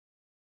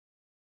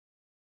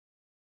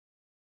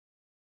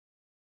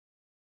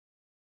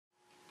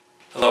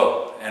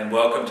and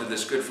welcome to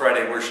this Good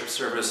Friday worship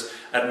service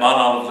at Mount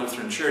Olive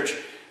Lutheran Church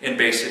in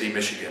Bay City,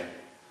 Michigan.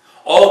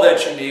 All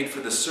that you need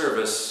for the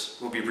service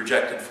will be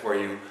projected for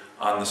you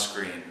on the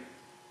screen.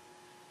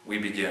 We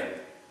begin.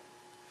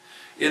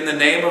 In the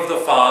name of the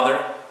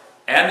Father,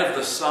 and of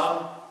the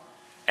Son,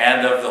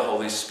 and of the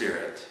Holy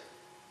Spirit.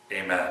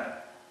 Amen.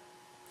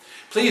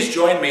 Please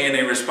join me in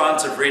a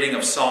responsive reading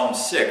of Psalm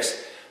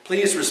 6.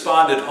 Please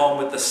respond at home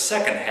with the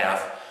second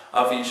half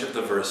of each of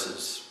the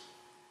verses.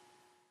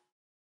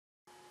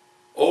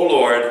 O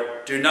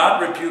Lord, do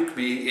not rebuke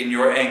me in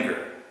your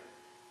anger.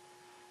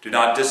 Do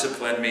not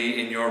discipline me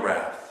in your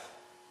wrath.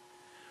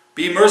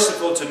 Be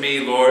merciful to me,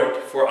 Lord,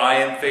 for I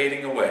am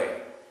fading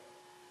away.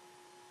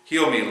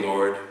 Heal me,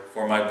 Lord,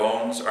 for my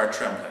bones are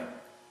trembling.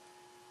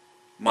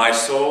 My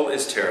soul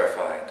is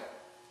terrified.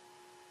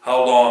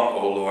 How long,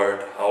 O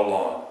Lord, how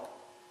long?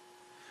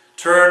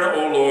 Turn,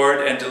 O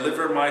Lord, and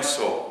deliver my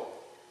soul.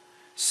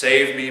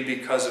 Save me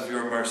because of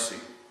your mercy.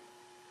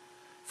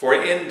 For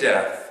in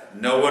death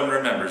no one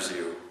remembers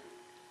you.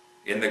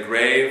 In the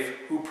grave,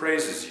 who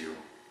praises you?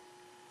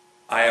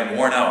 I am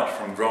worn out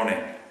from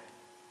groaning.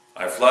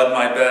 I flood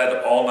my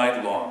bed all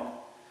night long.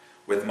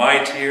 With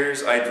my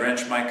tears I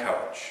drench my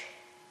couch.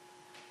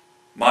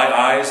 My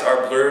eyes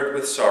are blurred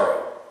with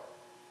sorrow.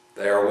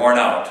 They are worn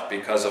out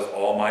because of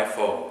all my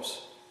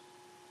foes.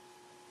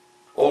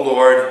 O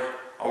Lord,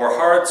 our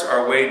hearts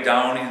are weighed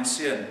down in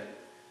sin.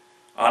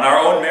 On our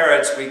own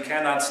merits we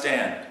cannot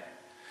stand.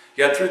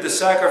 Yet through the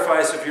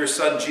sacrifice of your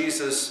Son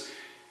Jesus,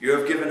 you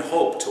have given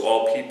hope to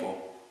all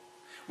people.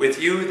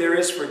 With you there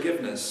is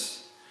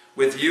forgiveness.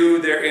 With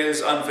you there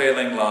is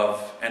unfailing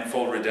love and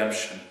full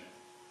redemption.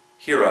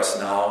 Hear us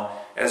now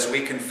as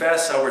we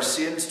confess our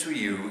sins to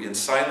you in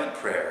silent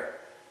prayer,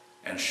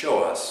 and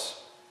show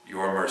us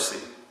your mercy.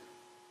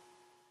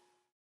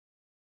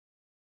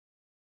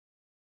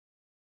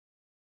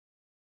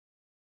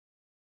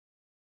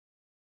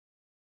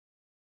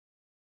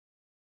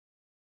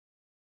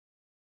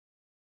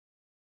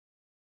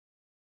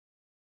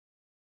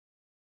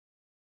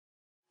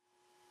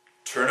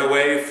 Turn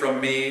away from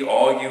me,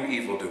 all you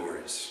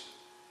evildoers,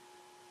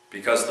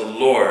 because the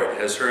Lord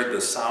has heard the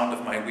sound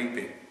of my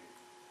weeping.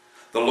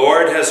 The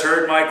Lord has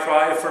heard my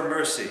cry for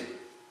mercy.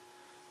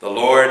 The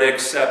Lord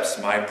accepts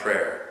my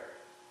prayer.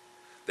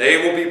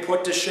 They will be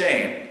put to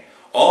shame.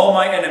 All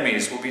my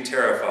enemies will be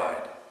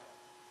terrified.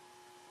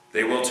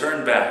 They will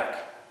turn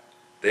back.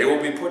 They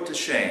will be put to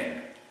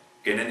shame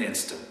in an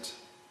instant.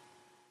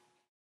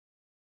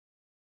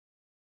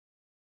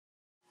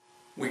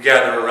 We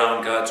gather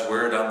around God's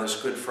Word on this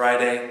Good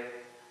Friday.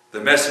 The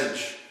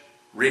message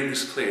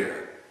rings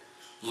clear.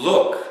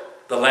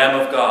 Look, the Lamb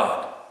of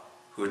God,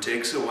 who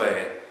takes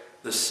away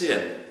the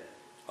sin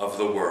of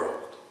the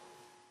world.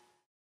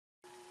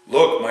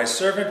 Look, my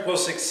servant will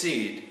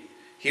succeed.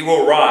 He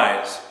will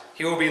rise.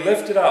 He will be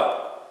lifted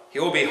up. He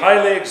will be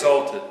highly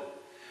exalted.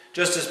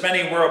 Just as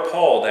many were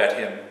appalled at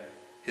him,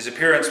 his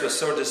appearance was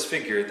so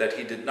disfigured that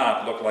he did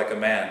not look like a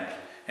man,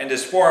 and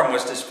his form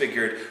was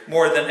disfigured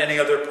more than any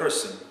other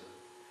person.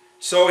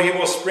 So he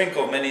will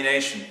sprinkle many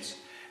nations,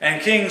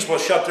 and kings will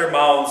shut their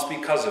mouths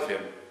because of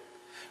him,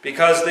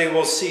 because they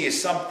will see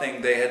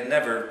something they had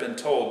never been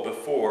told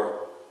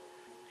before,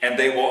 and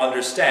they will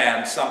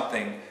understand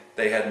something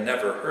they had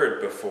never heard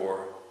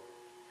before.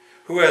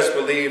 Who has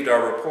believed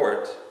our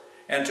report,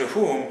 and to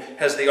whom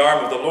has the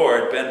arm of the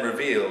Lord been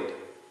revealed?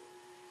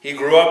 He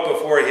grew up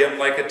before him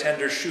like a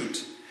tender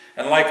shoot,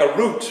 and like a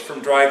root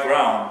from dry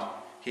ground.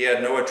 He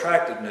had no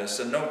attractiveness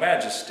and no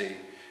majesty.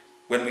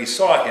 When we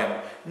saw him,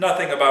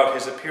 nothing about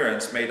his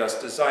appearance made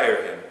us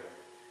desire him.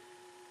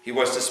 He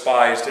was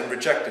despised and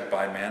rejected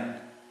by men,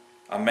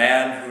 a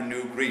man who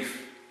knew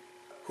grief,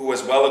 who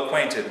was well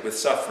acquainted with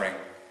suffering.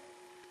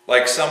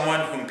 Like someone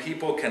whom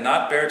people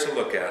cannot bear to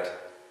look at,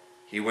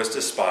 he was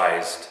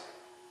despised,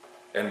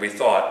 and we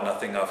thought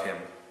nothing of him.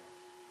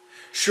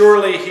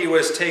 Surely he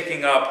was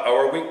taking up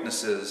our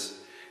weaknesses,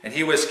 and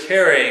he was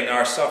carrying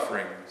our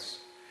sufferings.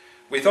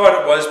 We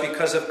thought it was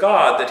because of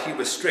God that he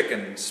was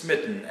stricken,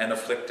 smitten, and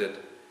afflicted.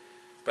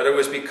 But it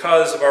was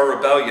because of our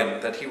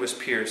rebellion that he was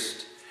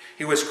pierced.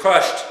 He was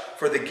crushed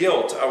for the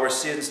guilt our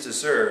sins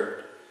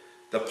deserved.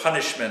 The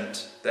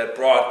punishment that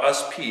brought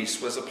us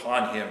peace was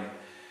upon him,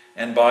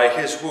 and by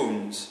his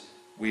wounds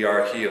we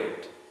are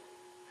healed.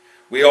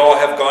 We all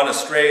have gone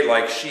astray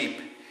like sheep.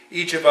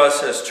 Each of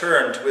us has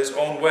turned to his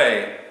own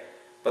way.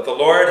 But the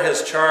Lord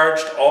has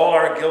charged all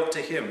our guilt to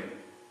him.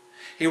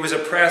 He was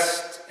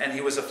oppressed and he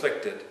was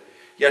afflicted,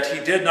 yet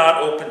he did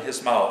not open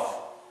his mouth.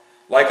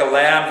 Like a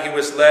lamb he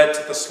was led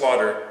to the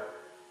slaughter,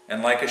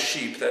 and like a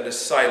sheep that is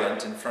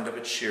silent in front of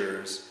its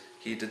shearers,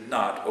 he did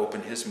not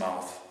open his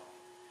mouth.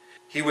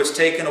 He was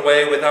taken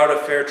away without a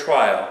fair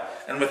trial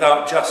and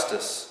without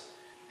justice,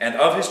 and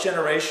of his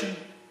generation,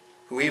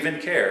 who even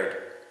cared?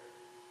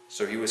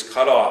 So he was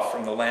cut off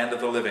from the land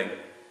of the living.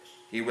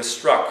 He was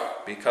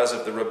struck because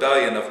of the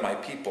rebellion of my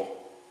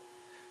people.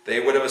 They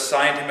would have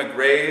assigned him a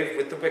grave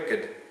with the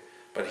wicked,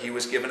 but he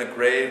was given a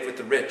grave with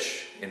the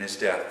rich in his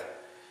death,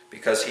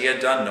 because he had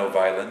done no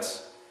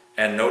violence,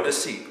 and no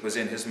deceit was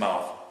in his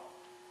mouth.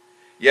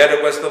 Yet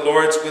it was the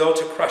Lord's will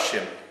to crush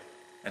him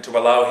and to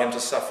allow him to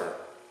suffer.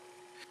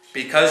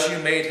 Because you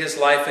made his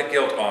life a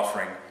guilt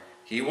offering,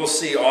 he will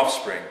see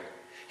offspring.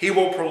 He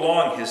will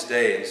prolong his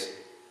days,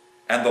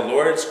 and the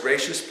Lord's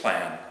gracious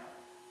plan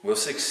will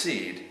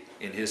succeed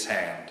in his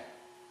hand.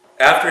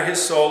 After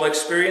his soul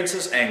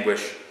experiences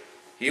anguish,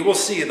 he will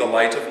see the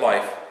light of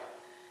life.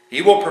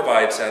 He will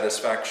provide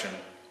satisfaction.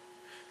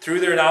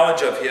 Through their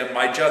knowledge of him,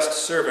 my just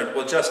servant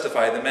will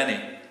justify the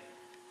many,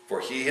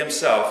 for he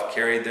himself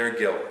carried their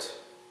guilt.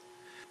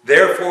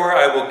 Therefore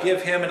I will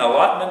give him an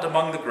allotment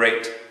among the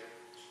great,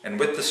 and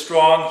with the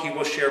strong he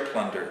will share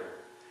plunder,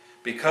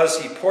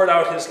 because he poured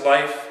out his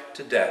life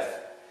to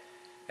death,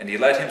 and he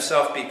let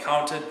himself be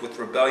counted with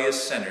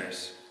rebellious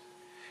sinners.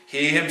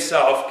 He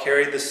himself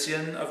carried the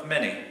sin of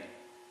many,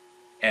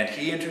 and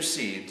he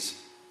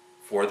intercedes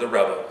for the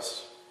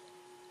rebels.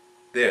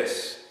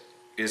 This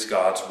is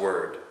God's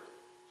word.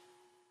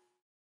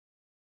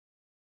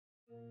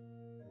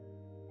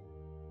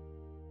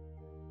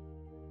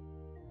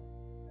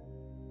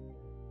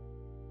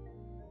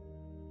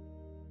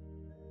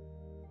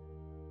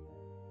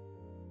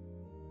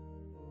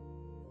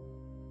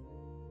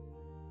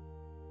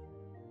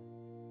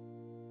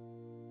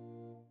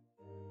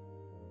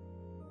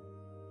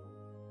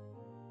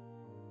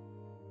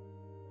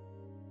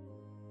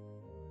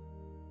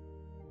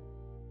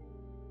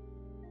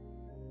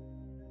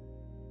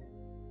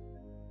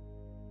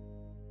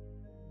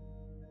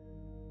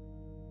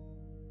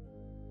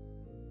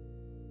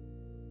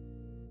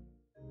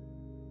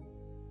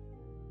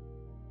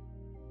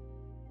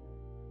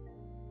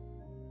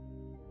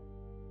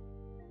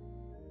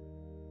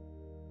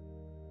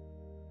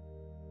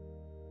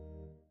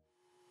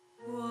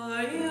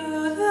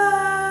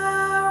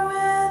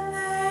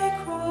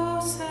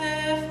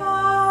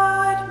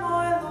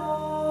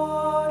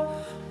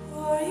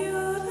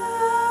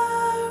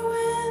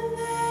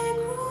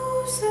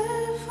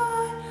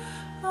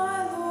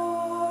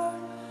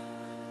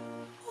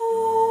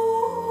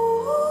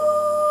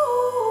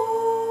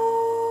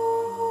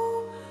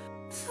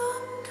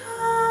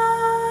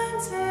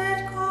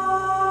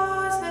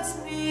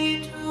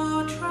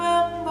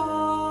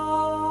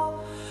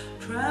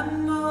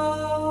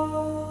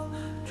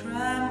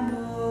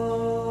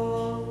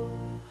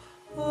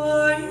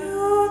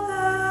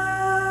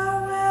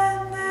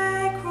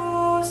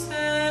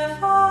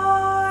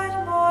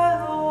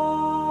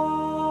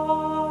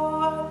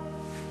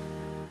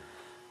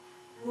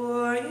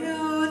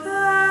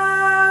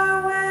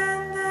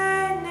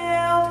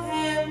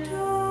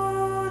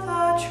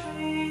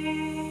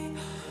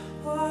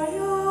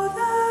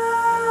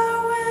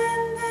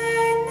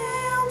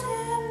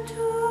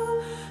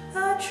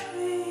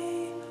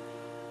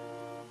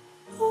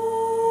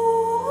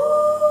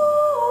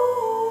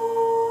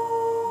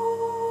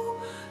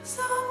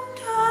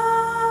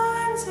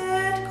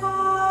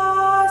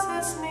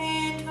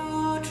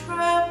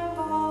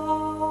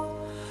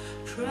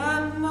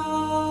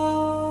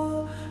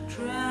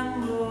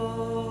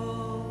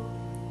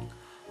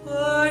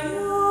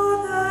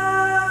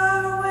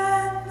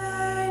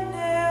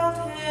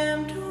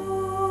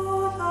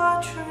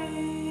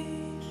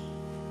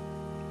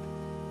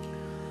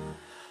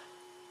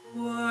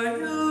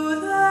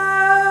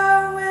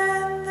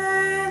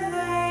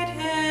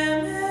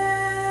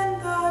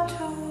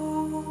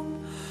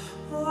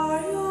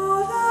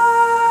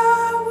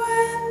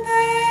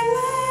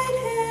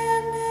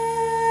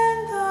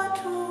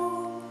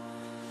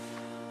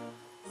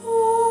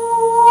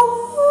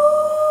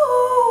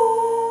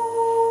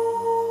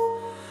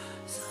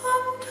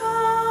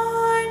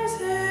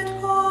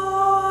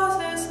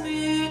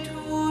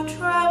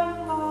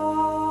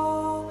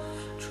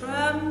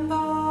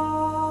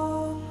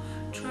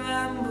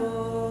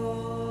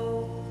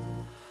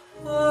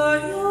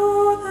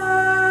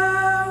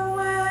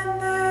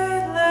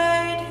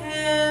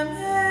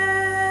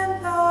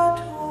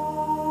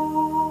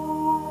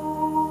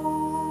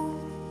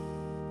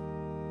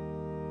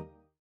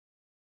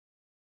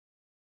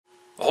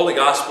 The Holy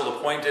Gospel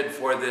appointed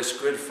for this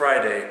Good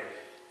Friday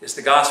is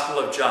the Gospel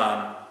of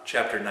John,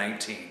 chapter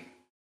 19.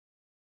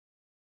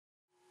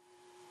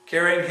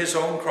 Carrying his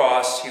own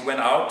cross, he went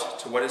out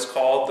to what is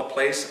called the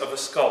place of a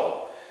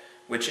skull,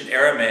 which in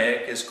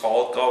Aramaic is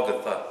called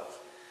Golgotha.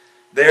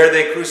 There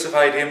they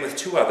crucified him with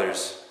two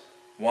others,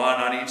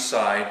 one on each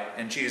side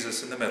and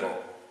Jesus in the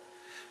middle.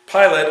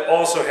 Pilate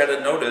also had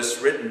a notice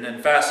written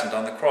and fastened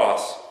on the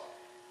cross.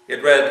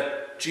 It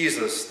read,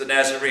 "Jesus the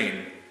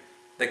Nazarene,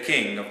 the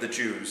King of the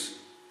Jews."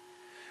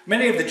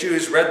 Many of the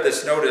Jews read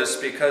this notice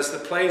because the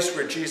place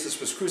where Jesus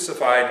was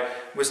crucified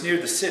was near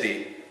the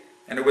city,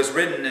 and it was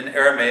written in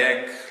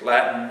Aramaic,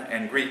 Latin,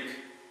 and Greek.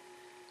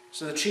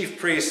 So the chief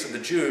priests of the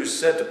Jews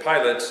said to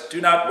Pilate, "Do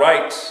not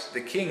write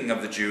the King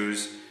of the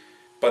Jews,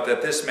 but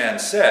that this man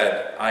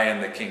said, 'I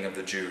am the King of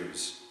the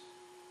Jews.'"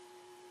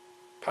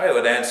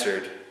 Pilate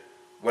answered,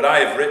 "What I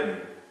have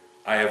written,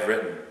 I have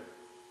written."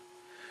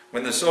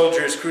 When the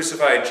soldiers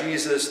crucified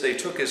Jesus, they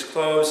took his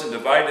clothes and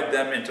divided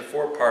them into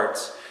 4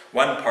 parts,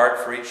 1 part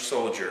for each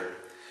soldier.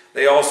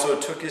 They also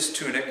took his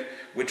tunic,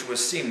 which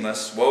was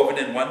seamless, woven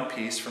in one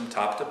piece from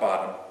top to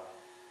bottom.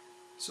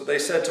 So they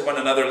said to one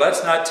another,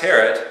 "Let's not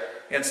tear it.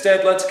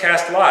 Instead, let's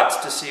cast lots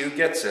to see who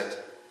gets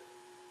it."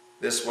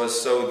 This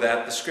was so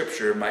that the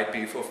scripture might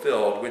be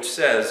fulfilled, which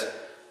says,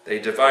 "They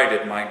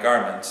divided my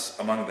garments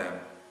among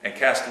them, and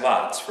cast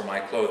lots for my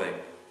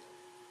clothing."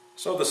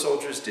 So the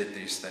soldiers did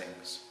these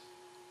things.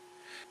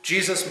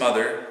 Jesus'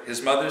 mother,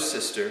 his mother's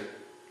sister,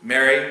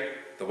 Mary,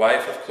 the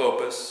wife of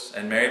Clopas,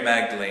 and Mary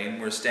Magdalene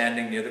were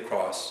standing near the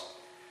cross.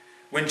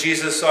 When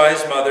Jesus saw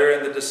his mother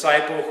and the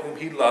disciple whom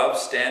he loved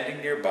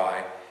standing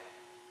nearby,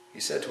 he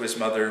said to his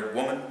mother,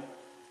 "Woman,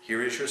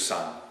 here is your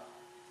son."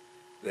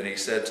 Then he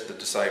said to the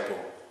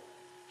disciple,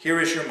 "Here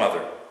is your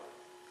mother."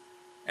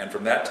 And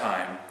from that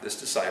time, this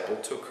disciple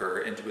took her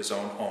into his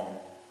own home.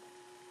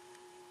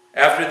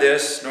 After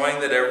this, knowing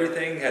that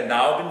everything had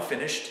now been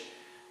finished,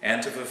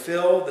 and to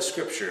fulfill the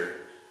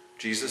scripture,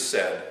 Jesus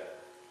said,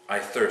 "I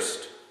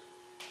thirst."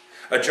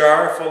 A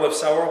jar full of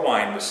sour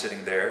wine was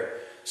sitting there,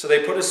 so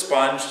they put a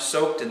sponge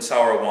soaked in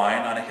sour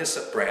wine on a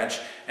hyssop branch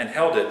and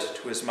held it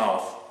to his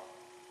mouth.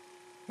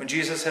 When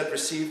Jesus had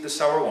received the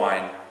sour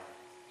wine,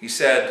 he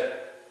said,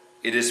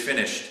 "It is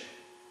finished."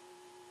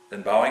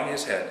 Then bowing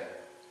his head,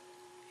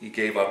 he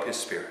gave up his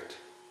spirit.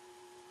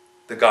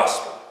 The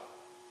Gospel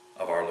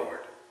of our Lord.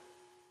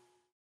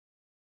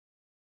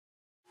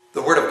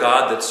 The Word of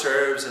God that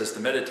serves as the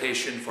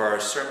meditation for our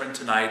sermon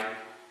tonight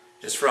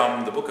is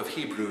from the book of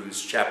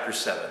Hebrews, chapter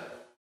 7.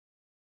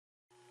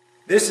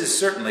 This is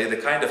certainly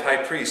the kind of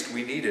high priest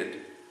we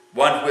needed,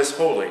 one who is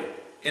holy,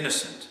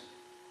 innocent,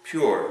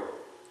 pure,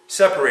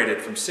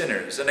 separated from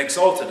sinners, and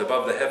exalted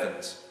above the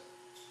heavens.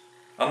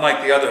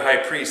 Unlike the other high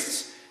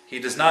priests, he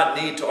does not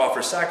need to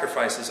offer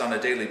sacrifices on a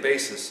daily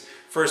basis,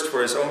 first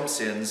for his own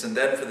sins and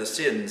then for the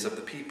sins of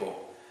the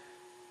people.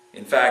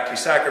 In fact, he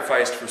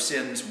sacrificed for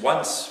sins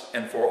once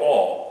and for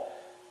all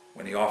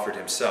when he offered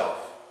himself.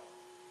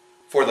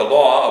 For the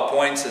law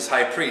appoints as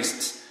high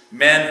priests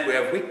men who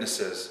have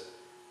weaknesses,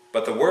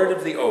 but the word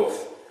of the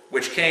oath,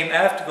 which came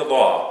after the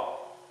law,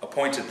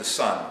 appointed the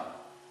Son,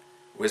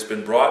 who has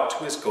been brought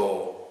to his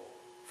goal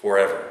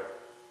forever.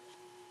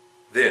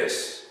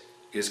 This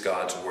is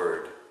God's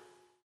word.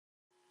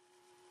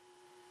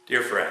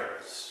 Dear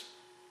friends,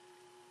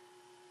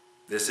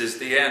 this is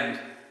the end.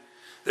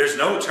 There's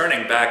no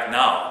turning back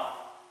now.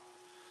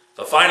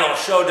 The final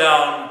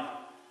showdown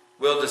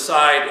will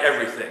decide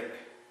everything,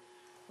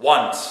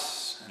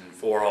 once and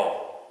for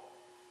all.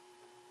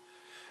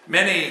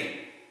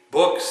 Many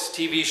books,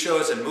 TV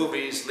shows, and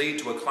movies lead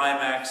to a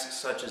climax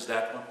such as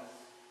that one.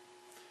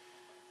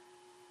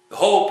 The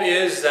hope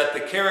is that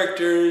the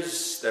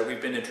characters that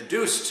we've been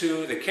introduced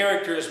to, the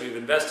characters we've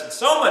invested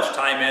so much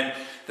time in,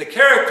 the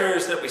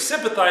characters that we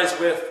sympathize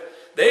with,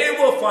 they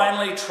will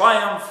finally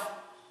triumph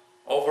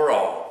over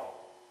all,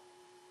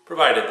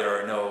 provided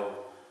there are no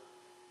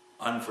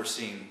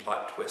unforeseen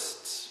plot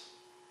twists.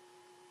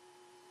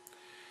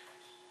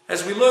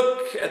 As we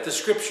look at the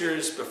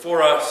scriptures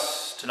before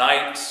us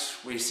tonight,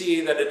 we see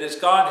that it is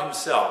God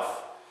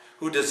himself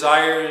who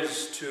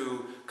desires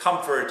to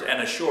comfort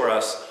and assure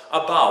us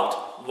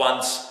about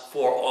once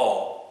for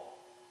all.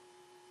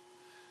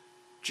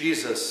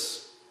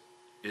 Jesus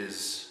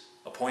is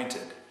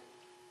appointed.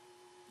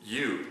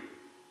 You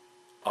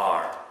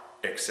are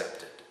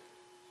accepted.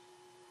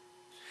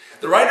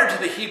 The writer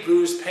to the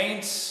Hebrews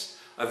paints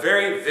a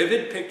very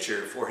vivid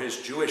picture for his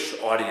Jewish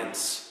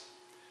audience.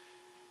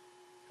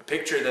 A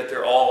picture that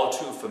they're all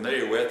too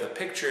familiar with, a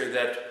picture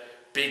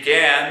that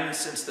began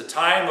since the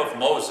time of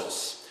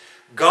Moses.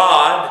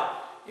 God,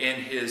 in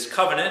his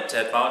covenant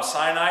at Mount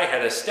Sinai,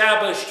 had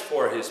established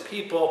for his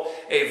people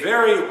a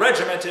very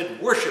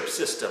regimented worship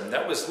system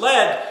that was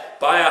led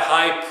by a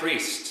high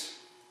priest.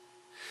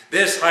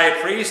 This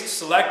high priest,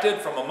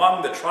 selected from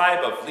among the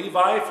tribe of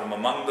Levi, from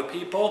among the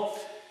people,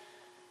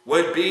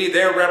 would be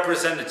their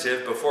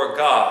representative before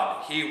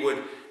God. He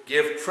would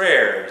give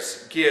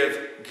prayers,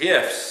 give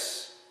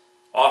gifts,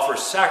 offer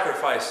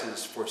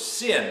sacrifices for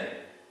sin,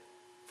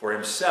 for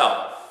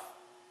himself,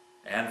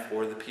 and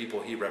for the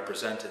people he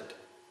represented.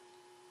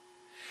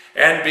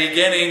 And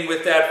beginning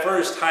with that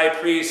first high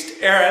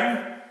priest,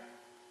 Aaron,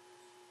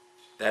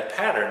 that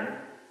pattern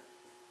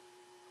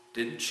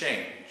didn't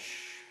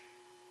change.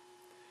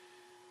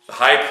 The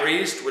high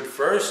priest would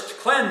first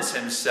cleanse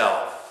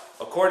himself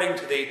according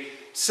to the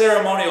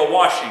ceremonial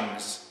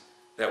washings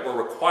that were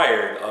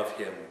required of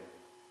him.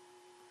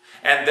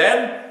 And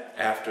then,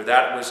 after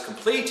that was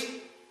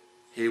complete,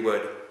 he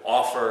would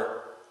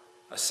offer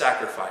a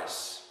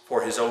sacrifice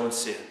for his own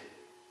sin.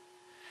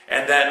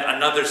 And then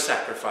another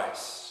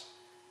sacrifice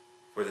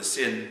for the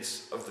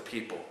sins of the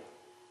people.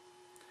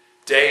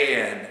 Day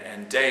in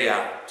and day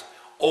out,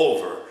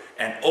 over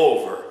and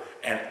over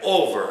and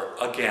over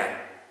again.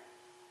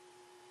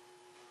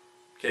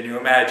 Can you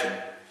imagine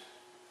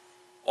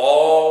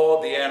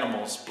all the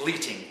animals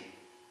bleating,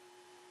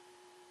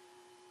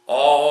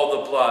 all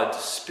the blood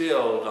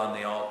spilled on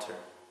the altar?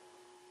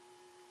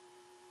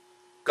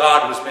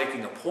 God was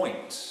making a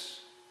point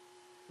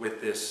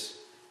with this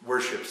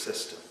worship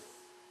system.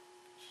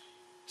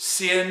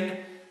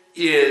 Sin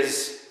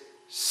is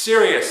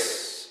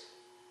serious.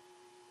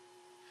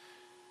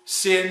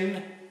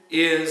 Sin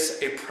is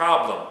a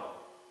problem.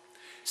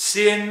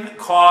 Sin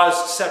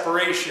caused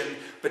separation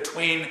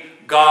between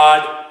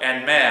God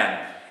and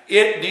man.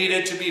 It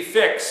needed to be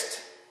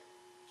fixed,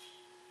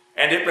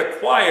 and it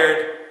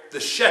required the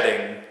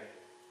shedding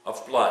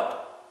of blood.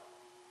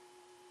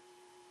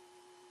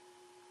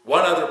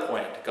 One other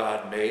point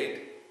God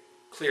made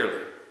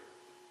clearly.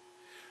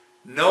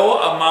 No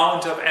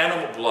amount of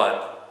animal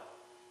blood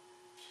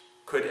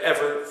could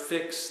ever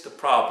fix the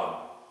problem.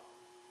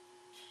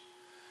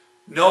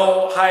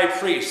 No high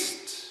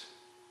priest,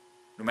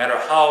 no matter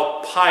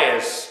how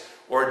pious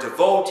or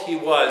devout he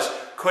was,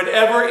 could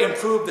ever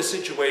improve the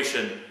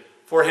situation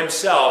for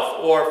himself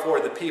or for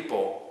the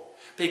people,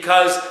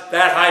 because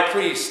that high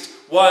priest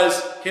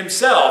was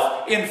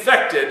himself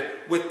infected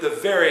with the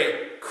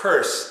very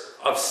curse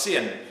of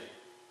sin.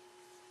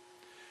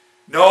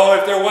 No,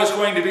 if there was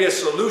going to be a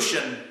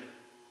solution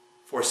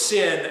for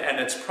sin and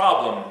its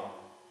problem,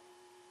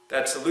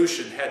 that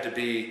solution had to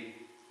be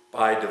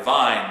by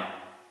divine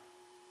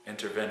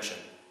intervention.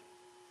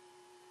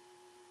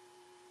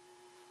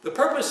 The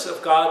purpose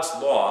of God's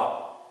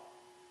law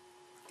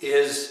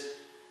is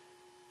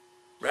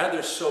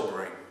rather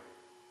sobering,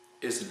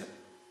 isn't it?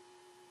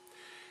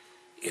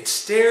 It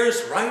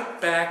stares right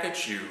back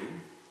at you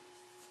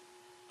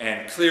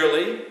and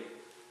clearly,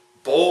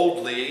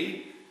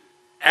 boldly,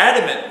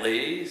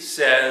 adamantly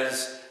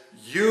says,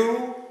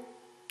 you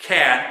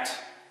can't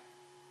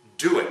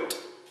do it.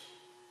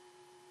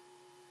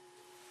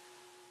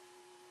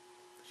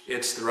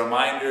 It's the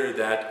reminder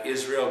that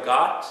Israel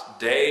got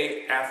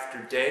day after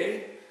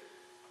day.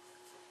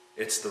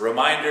 It's the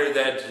reminder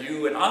that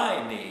you and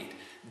I need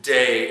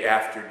day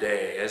after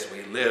day as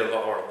we live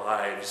our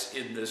lives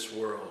in this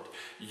world.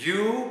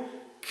 You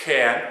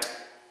can't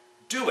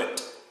do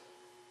it.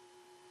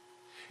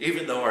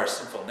 Even though our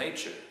sinful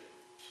nature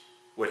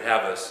would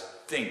have us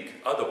think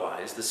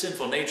otherwise, the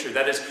sinful nature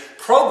that is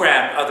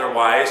programmed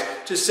otherwise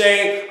to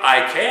say,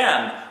 I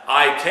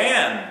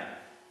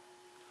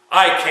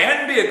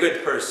can be a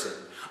good person.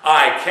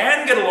 I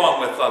can get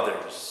along with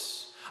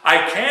others.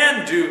 I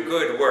can do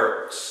good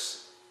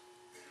works.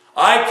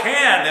 I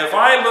can, if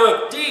I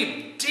look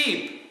deep,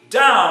 deep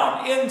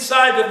down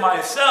inside of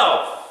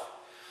myself,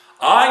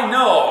 I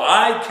know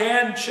I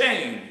can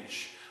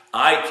change.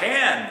 I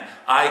can.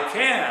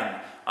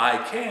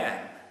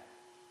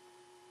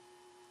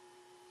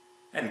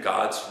 And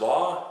God's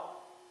law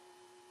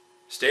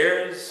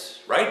stares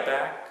right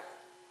back,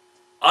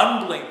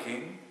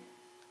 unblinking,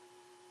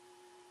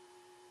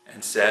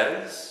 and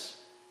says,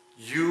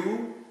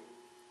 you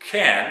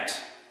can't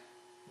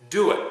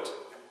do it.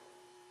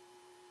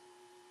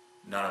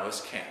 None of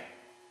us can.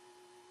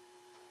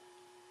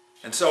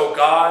 And so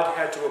God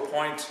had to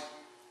appoint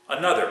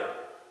another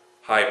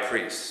high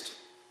priest.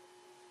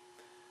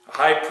 A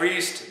high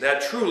priest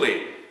that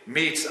truly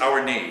meets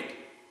our need.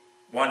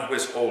 One who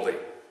is holy,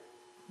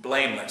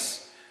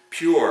 blameless,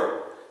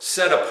 pure,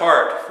 set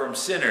apart from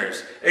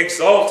sinners,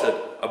 exalted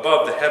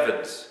above the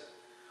heavens.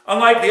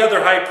 Unlike the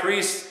other high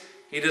priests,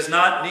 he does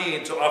not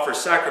need to offer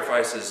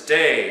sacrifices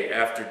day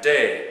after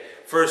day,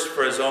 first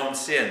for his own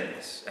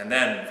sins and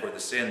then for the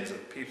sins of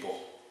the people.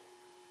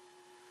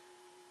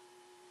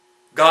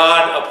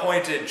 God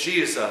appointed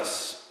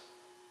Jesus,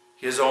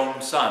 his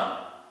own son.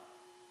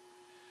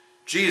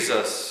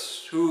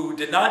 Jesus, who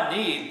did not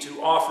need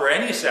to offer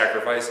any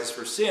sacrifices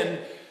for sin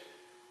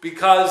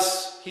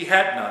because he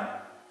had none.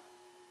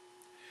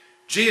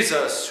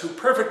 Jesus, who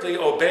perfectly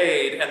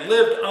obeyed and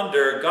lived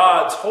under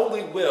God's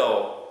holy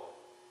will,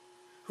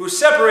 who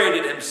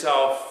separated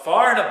himself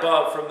far and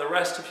above from the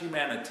rest of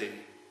humanity.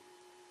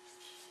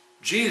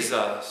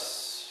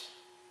 Jesus,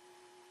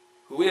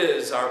 who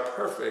is our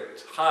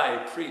perfect high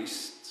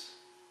priest,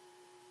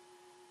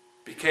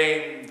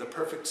 became the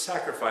perfect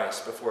sacrifice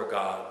before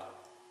God,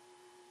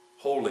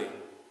 holy,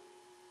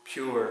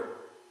 pure,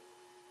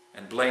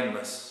 and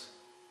blameless.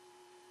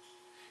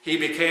 He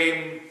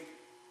became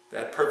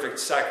that perfect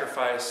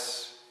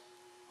sacrifice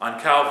on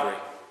Calvary.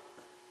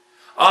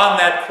 On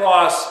that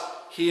cross,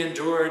 he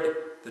endured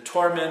the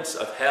torments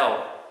of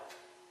hell.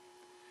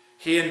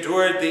 He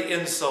endured the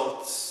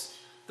insults,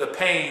 the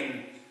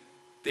pain,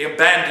 the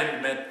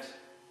abandonment,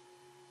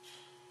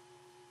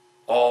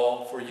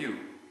 all for you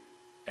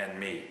and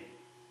me.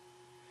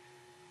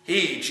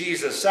 He,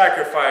 Jesus,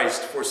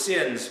 sacrificed for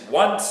sins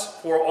once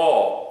for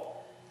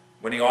all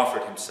when he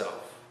offered himself.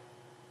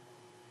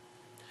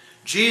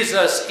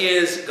 Jesus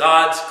is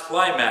God's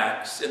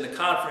climax in the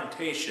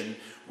confrontation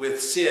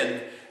with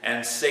sin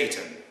and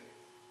Satan.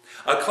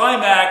 A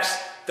climax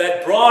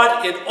that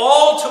brought it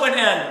all to an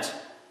end.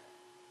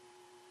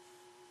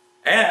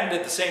 And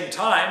at the same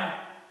time,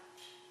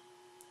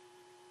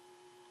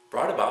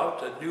 brought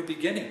about a new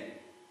beginning.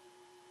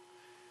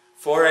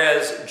 For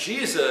as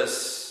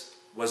Jesus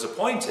was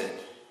appointed,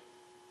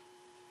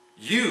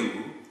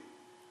 you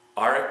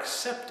are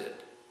accepted.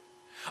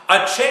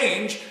 A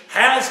change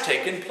has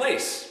taken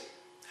place.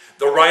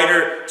 The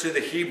writer to the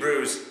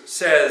Hebrews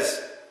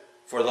says,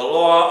 for the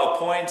law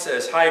appoints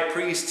as high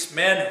priests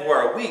men who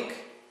are weak,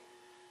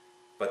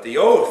 But the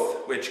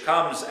oath which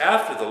comes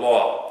after the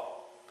law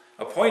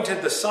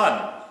appointed the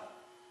Son,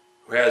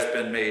 who has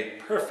been made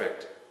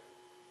perfect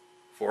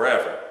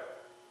forever,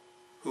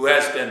 who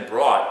has been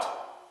brought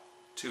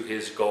to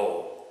his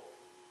goal.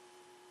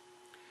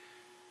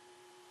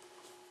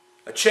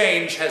 A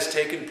change has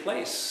taken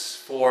place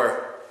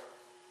for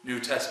New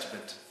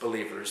Testament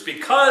believers.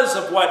 Because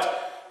of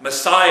what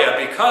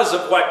Messiah, because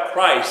of what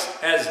Christ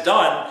has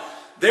done,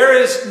 there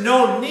is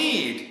no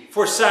need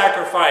for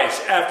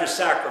sacrifice after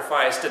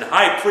sacrifice and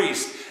high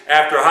priest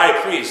after high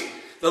priest.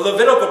 The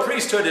Levitical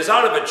priesthood is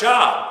out of a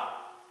job.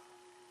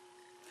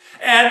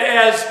 And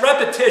as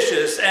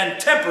repetitious and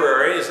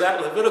temporary as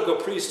that Levitical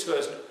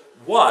priesthood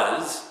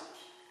was,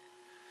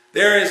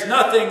 there is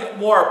nothing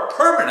more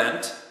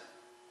permanent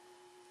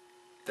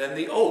than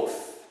the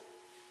oath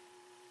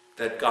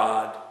that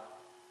God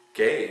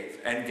gave,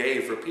 and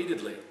gave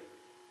repeatedly.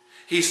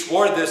 He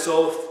swore this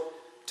oath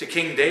to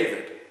King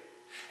David,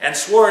 and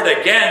swore it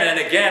again and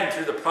again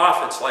through the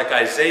prophets like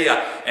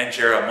Isaiah and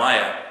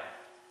Jeremiah.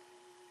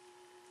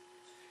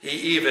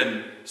 He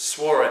even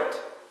swore it,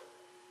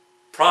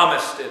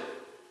 promised it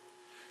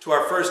to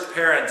our first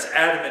parents,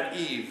 Adam and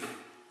Eve,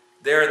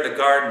 there in the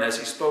garden as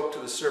he spoke to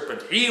the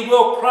serpent. He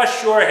will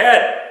crush your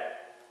head,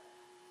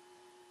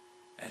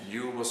 and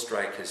you will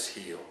strike his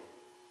heel.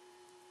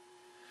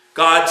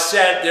 God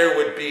said there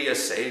would be a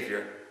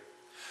Savior.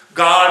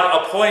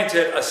 God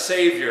appointed a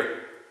Savior.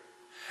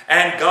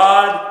 And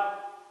God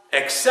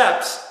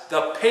accepts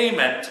the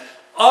payment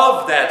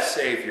of that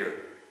Savior,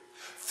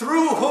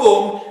 through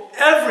whom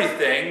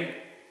everything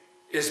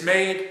is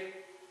made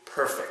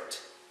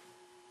perfect.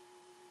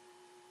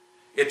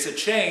 It's a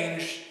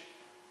change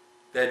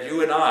that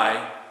you and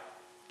I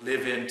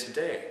live in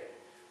today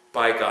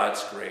by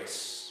God's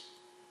grace.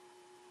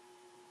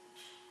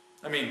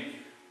 I mean,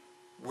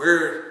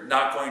 we're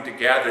not going to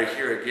gather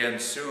here again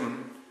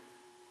soon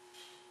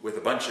with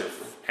a bunch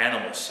of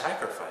animal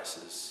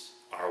sacrifices,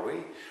 are we?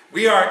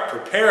 We aren't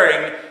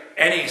preparing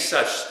any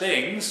such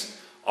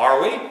things,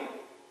 are we?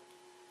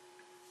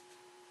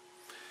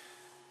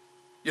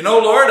 You know,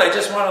 Lord, I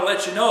just want to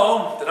let you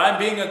know that I'm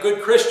being a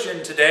good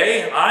Christian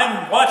today.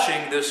 I'm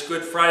watching this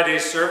Good Friday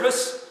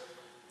service.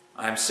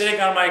 I'm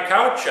sitting on my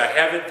couch. I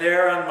have it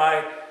there on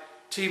my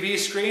TV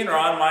screen or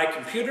on my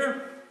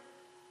computer.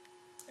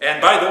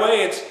 And by the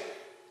way,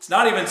 it's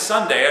not even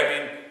Sunday. I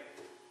mean,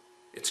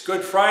 it's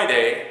Good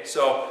Friday,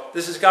 so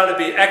this has got to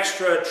be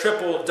extra,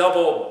 triple,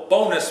 double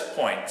bonus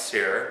points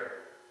here.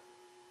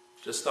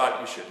 Just thought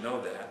you should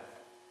know that.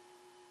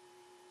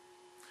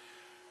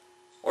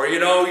 Or, you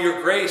know,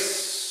 your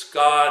grace,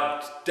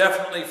 God,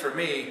 definitely for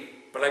me,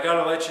 but I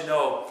got to let you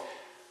know,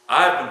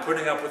 I've been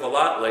putting up with a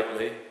lot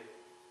lately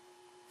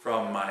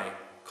from my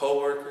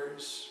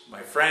co-workers,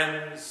 my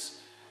friends,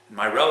 and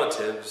my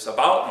relatives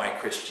about my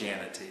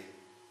Christianity.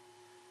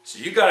 So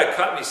you got to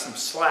cut me some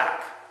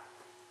slack.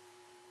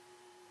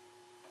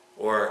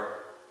 Or,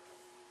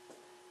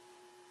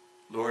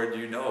 Lord,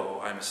 you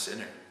know I'm a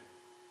sinner.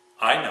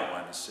 I know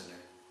I'm a sinner.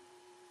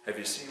 Have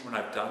you seen what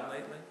I've done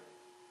lately?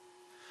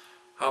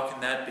 How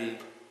can that be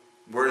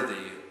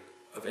worthy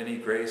of any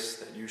grace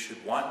that you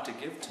should want to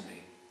give to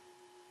me?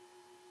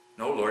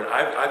 No, Lord,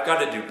 I've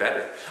got to do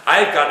better.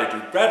 I've got to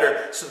do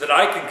better so that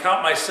I can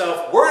count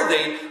myself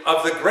worthy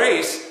of the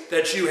grace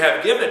that you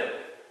have given.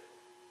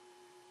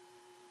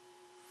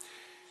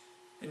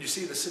 And you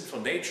see, the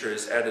sinful nature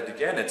is at it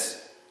again.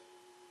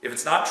 If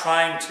it's not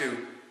trying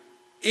to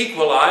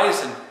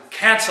equalize and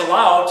cancel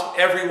out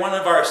every one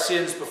of our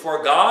sins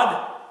before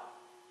God,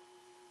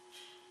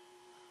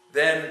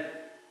 then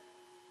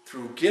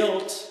through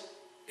guilt,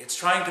 it's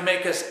trying to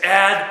make us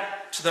add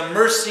to the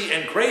mercy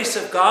and grace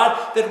of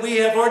God that we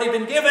have already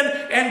been given,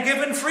 and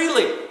given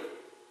freely.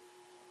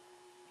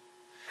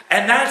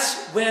 And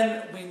that's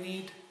when we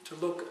need to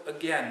look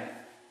again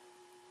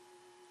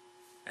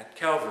at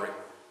Calvary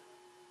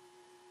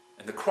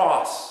and the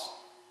cross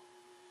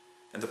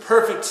and the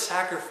perfect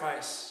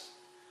sacrifice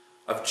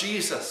of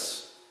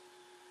Jesus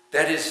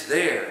that is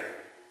there,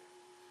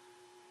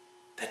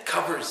 that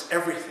covers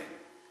everything,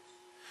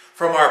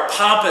 from our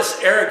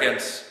pompous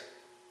arrogance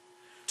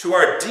to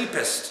our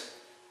deepest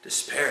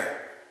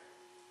despair.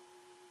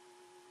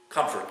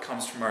 Comfort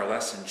comes from our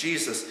lesson.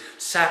 Jesus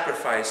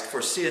sacrificed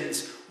for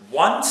sins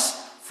once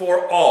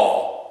for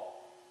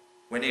all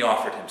when he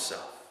offered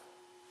himself.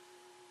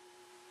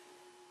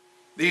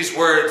 These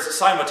words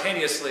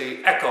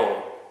simultaneously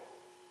echo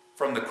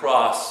from the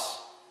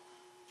cross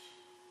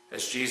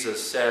as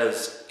Jesus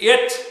says,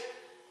 "It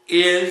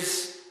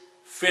is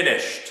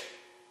finished."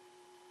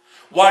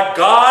 What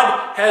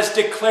God has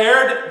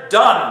declared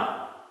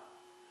done,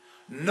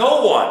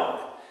 no one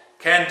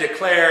can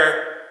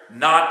declare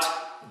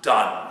not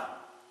done.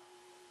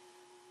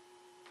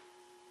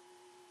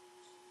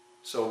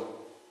 So,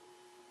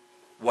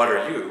 what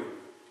are you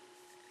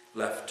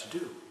left to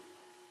do?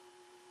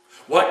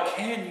 What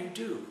can you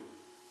do?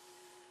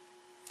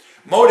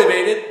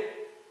 Motivated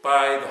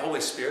by the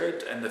Holy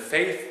Spirit and the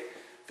faith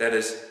that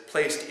is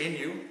placed in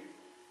you,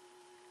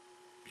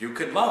 you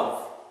can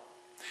love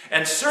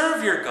and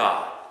serve your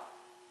God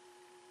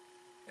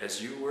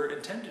as you were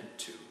intended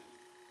to.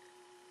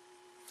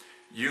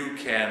 You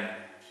can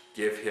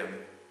give him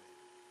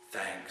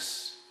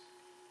thanks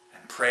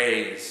and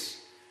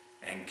praise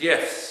and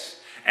gifts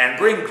and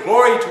bring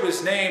glory to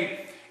his name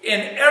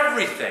in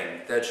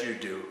everything that you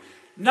do,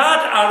 not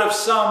out of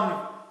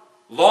some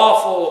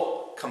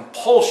lawful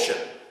compulsion,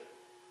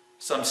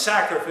 some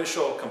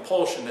sacrificial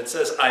compulsion that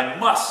says, I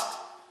must,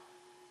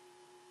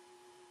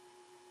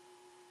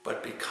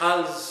 but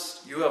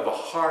because you have a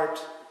heart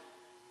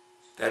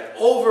that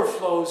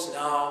overflows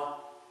now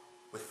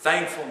with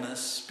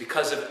thankfulness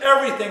because of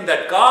everything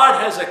that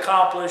God has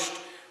accomplished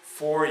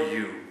for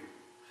you.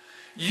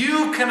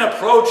 You can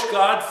approach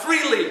God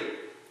freely.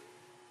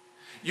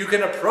 You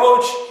can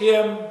approach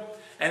him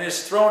and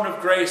his throne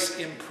of grace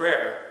in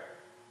prayer.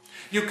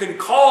 You can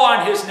call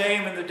on his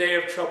name in the day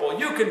of trouble.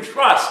 You can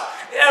trust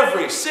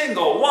every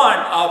single one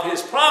of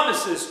his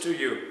promises to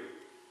you,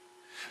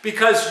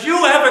 because you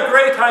have a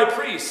great high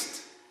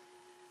priest.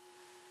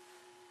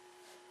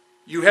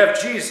 You have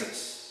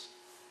Jesus,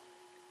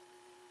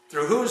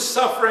 through whose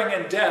suffering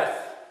and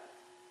death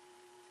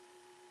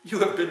you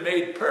have been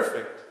made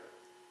perfect,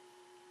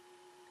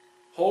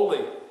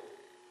 holy,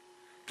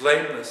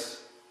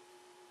 blameless,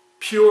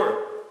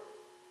 pure,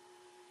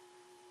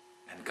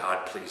 and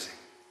God-pleasing.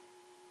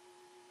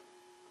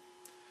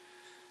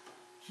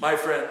 My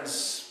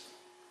friends,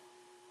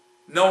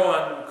 no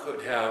one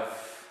could have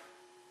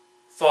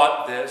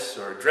thought this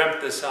or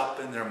dreamt this up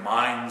in their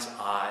mind's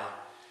eye.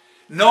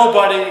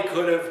 Nobody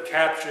could have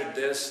captured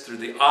this through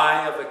the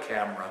eye of a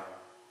camera.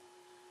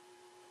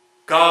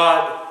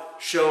 God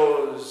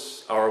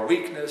shows our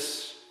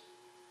weakness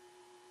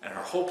and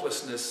our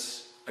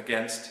hopelessness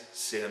against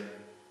sin,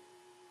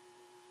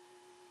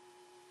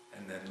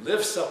 and then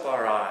lifts up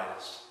our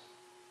eyes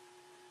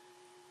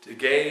to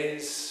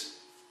gaze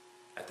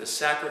at the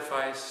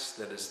sacrifice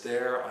that is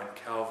there on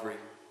Calvary,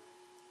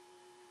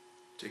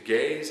 to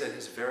gaze at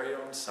his very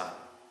own Son,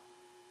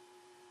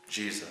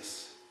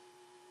 Jesus.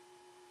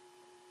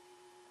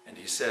 And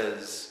he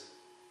says,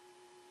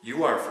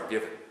 you are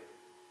forgiven.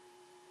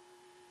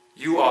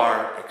 You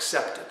are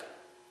accepted,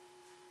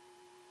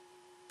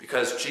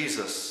 because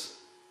Jesus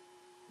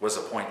was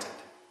appointed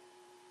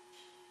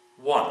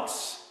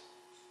once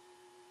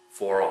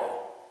for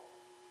all.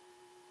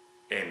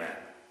 Amen.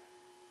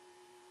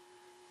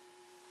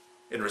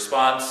 In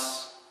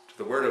response to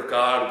the word of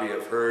God we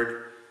have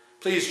heard,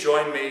 please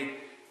join me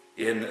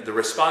in the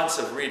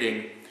responsive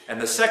reading and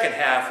the second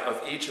half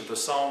of each of the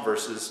psalm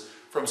verses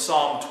from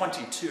Psalm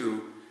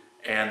 22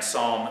 and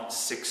Psalm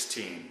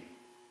 16.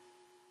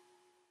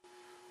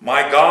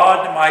 My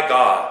God,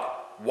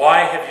 why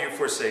have you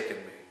forsaken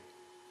me?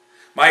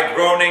 My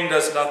groaning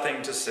does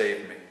nothing to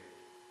save me.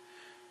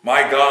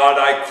 My God,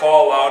 I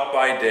call out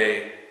by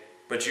day,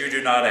 but you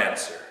do not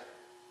answer.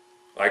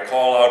 I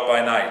call out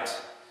by night,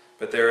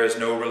 but there is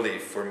no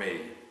relief for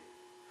me.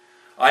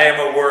 I am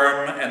a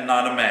worm and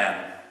not a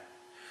man,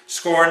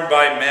 scorned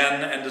by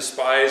men and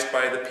despised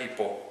by the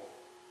people.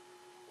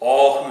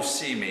 All who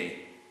see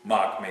me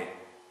mock me.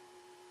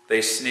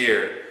 They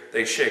sneer,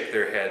 they shake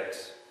their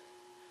heads.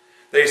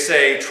 They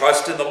say,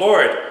 trust in the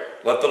Lord.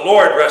 Let the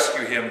Lord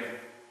rescue him.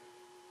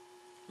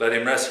 Let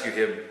him rescue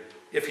him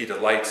if he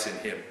delights in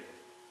him.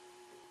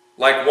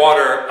 Like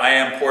water I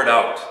am poured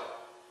out.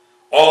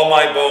 All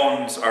my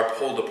bones are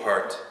pulled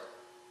apart.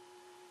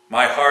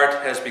 My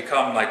heart has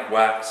become like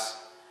wax.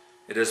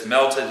 It is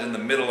melted in the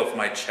middle of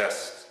my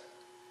chest.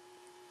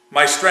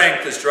 My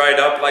strength is dried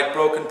up like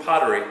broken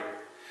pottery,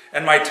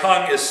 and my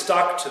tongue is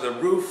stuck to the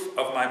roof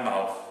of my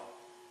mouth.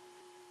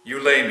 You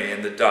lay me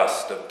in the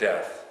dust of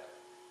death.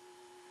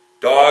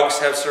 Dogs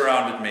have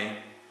surrounded me.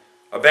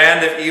 A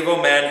band of evil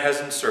men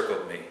has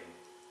encircled me.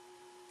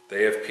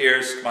 They have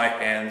pierced my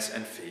hands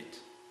and feet.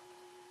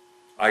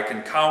 I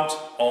can count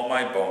all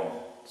my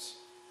bones.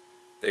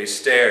 They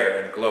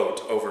stare and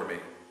gloat over me.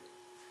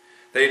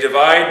 They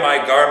divide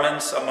my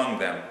garments among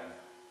them.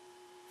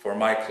 For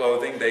my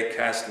clothing they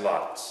cast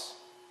lots.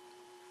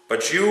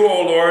 But you,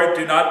 O Lord,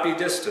 do not be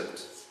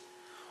distant.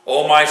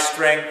 O my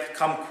strength,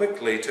 come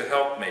quickly to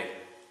help me.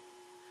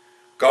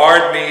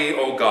 Guard me,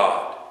 O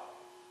God,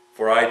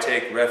 for I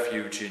take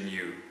refuge in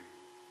you.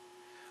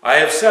 I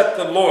have set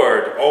the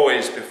Lord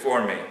always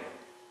before me.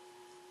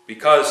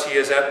 Because he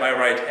is at my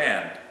right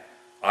hand,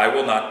 I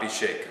will not be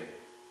shaken.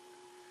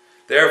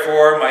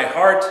 Therefore my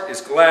heart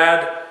is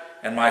glad,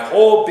 and my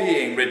whole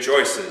being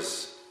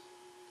rejoices.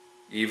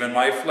 Even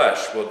my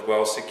flesh will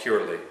dwell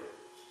securely.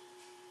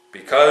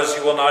 Because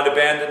you will not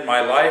abandon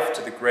my life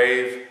to the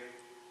grave,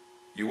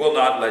 you will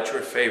not let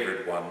your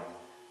favored one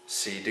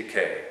see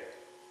decay.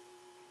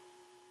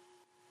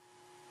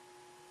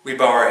 We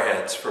bow our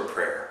heads for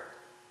prayer.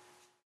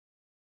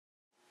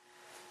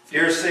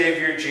 Dear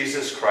Savior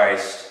Jesus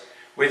Christ,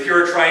 with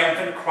your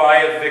triumphant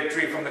cry of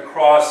victory from the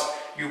cross,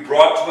 you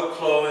brought to a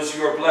close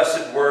your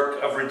blessed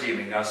work of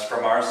redeeming us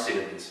from our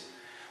sins.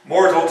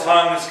 Mortal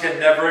tongues can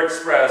never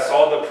express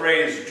all the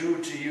praise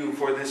due to you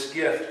for this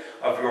gift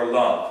of your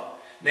love,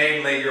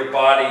 namely your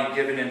body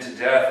given into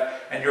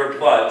death and your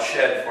blood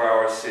shed for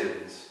our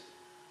sins.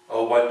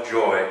 Oh, what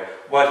joy,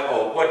 what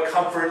hope, what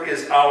comfort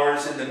is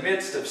ours in the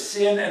midst of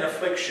sin and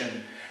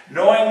affliction,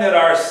 knowing that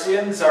our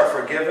sins are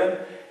forgiven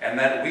and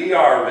that we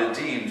are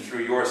redeemed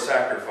through your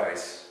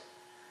sacrifice.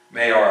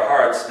 May our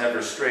hearts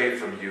never stray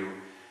from you,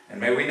 and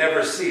may we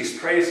never cease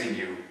praising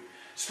you.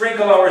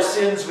 Sprinkle our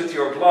sins with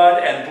your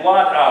blood and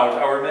blot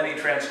out our many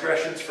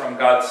transgressions from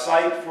God's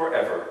sight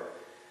forever.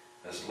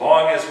 As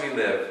long as we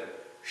live,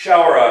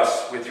 shower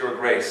us with your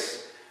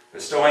grace,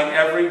 bestowing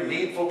every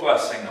needful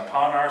blessing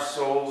upon our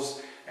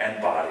souls and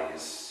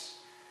bodies.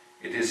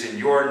 It is in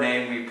your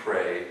name we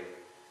pray,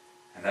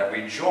 and that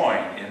we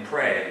join in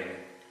praying.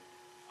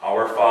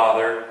 Our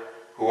Father,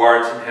 who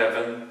art in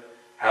heaven,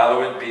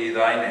 hallowed be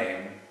thy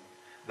name.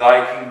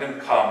 Thy kingdom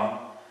come,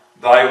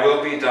 thy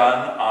will be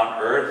done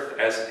on earth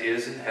as it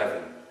is in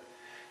heaven.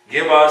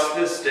 Give us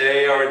this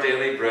day our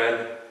daily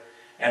bread,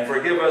 and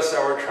forgive us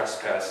our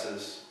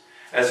trespasses,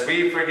 as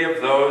we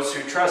forgive those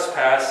who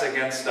trespass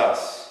against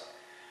us.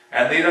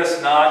 And lead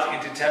us not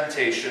into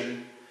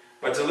temptation,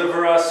 but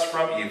deliver us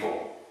from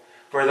evil.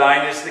 For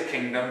thine is the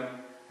kingdom,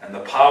 and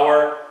the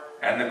power,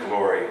 and the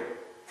glory,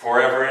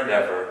 forever and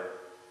ever.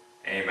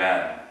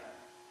 Amen.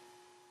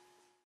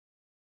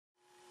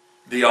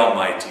 The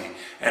Almighty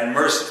and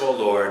merciful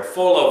Lord,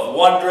 full of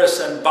wondrous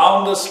and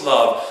boundless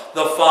love,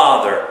 the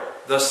Father,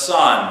 the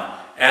Son,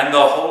 and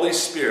the Holy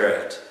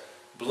Spirit,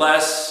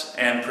 bless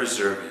and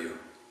preserve you.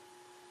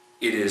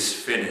 It is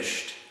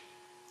finished.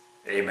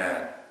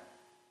 Amen.